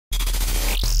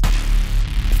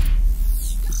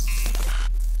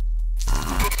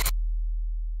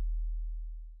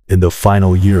In the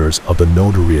final years of the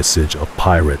notoriety of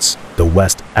pirates, the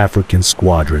West African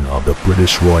Squadron of the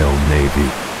British Royal Navy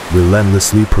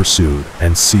relentlessly pursued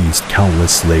and seized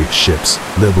countless slave ships,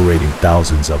 liberating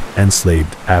thousands of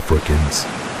enslaved Africans.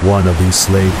 One of these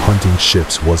slave hunting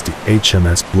ships was the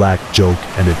HMS Black Joke,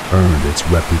 and it earned its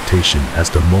reputation as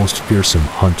the most fearsome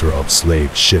hunter of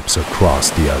slave ships across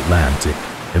the Atlantic,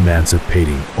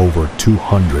 emancipating over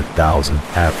 200,000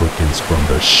 Africans from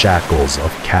the shackles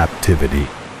of captivity.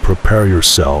 Prepare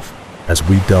yourself as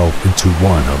we delve into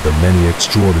one of the many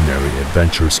extraordinary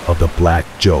adventures of the Black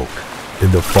Joke.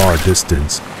 In the far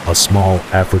distance, a small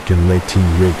African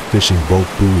lateen-rigged fishing boat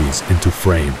buoys into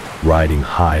frame, riding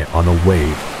high on a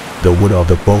wave. The wood of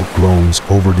the boat groans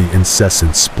over the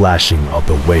incessant splashing of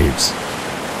the waves.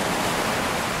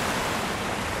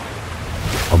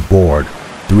 On board,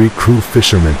 3 crew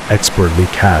fishermen expertly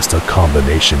cast a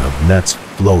combination of nets,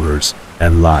 floaters,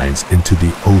 and lines into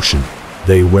the ocean.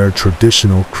 They wear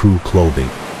traditional crew clothing,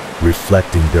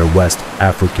 reflecting their West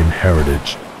African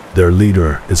heritage. Their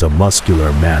leader is a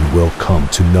muscular man we'll come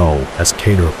to know as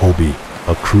Kader Obi,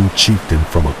 a crew chieftain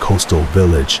from a coastal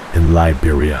village in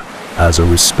Liberia. As a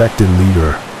respected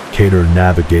leader, Kader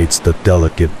navigates the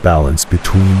delicate balance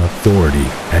between authority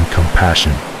and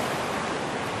compassion.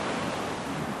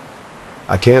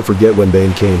 I can't forget when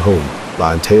Ben came home,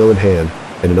 lion tail in hand,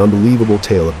 in an unbelievable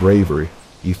tale of bravery.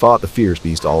 He fought the fierce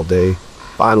beast all day,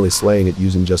 finally slaying it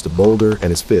using just a boulder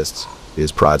and his fists.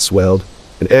 His pride swelled,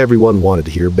 and everyone wanted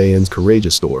to hear Ben's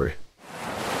courageous story.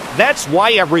 That's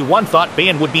why everyone thought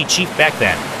Ben would be chief back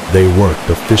then. They worked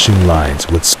the fishing lines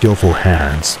with skillful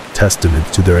hands,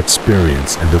 testament to their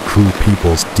experience and the crew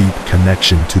people's deep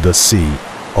connection to the sea.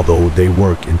 Although they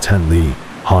work intently,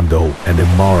 Hondo and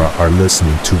Imara are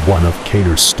listening to one of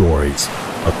Kader's stories,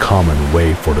 a common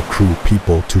way for the crew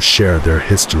people to share their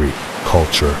history,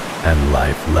 culture, and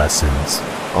life lessons.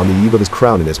 On the eve of his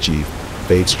crowning as chief,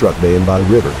 fate struck Ben by the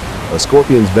river. A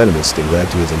scorpion's venomous sting led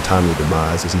to his untimely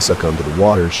demise as he succumbed to the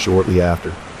waters shortly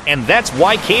after. And that's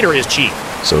why Kader is chief.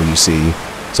 So you see,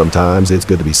 sometimes it's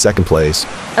good to be second place.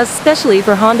 Especially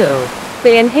for Hondo.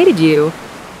 Ben hated you.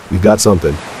 We've got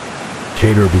something.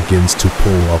 Kader begins to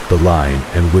pull up the line,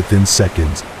 and within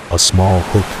seconds, a small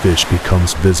hooked fish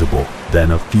becomes visible.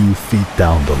 Then a few feet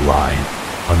down the line,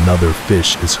 another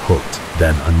fish is hooked,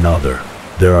 then another.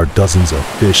 There are dozens of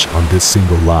fish on this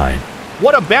single line.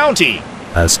 What a bounty!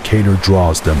 As Kader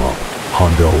draws them up,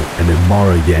 Hondo and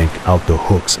Imara yank out the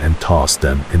hooks and toss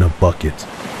them in a bucket.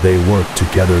 They work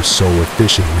together so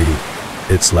efficiently,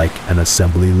 it's like an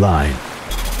assembly line.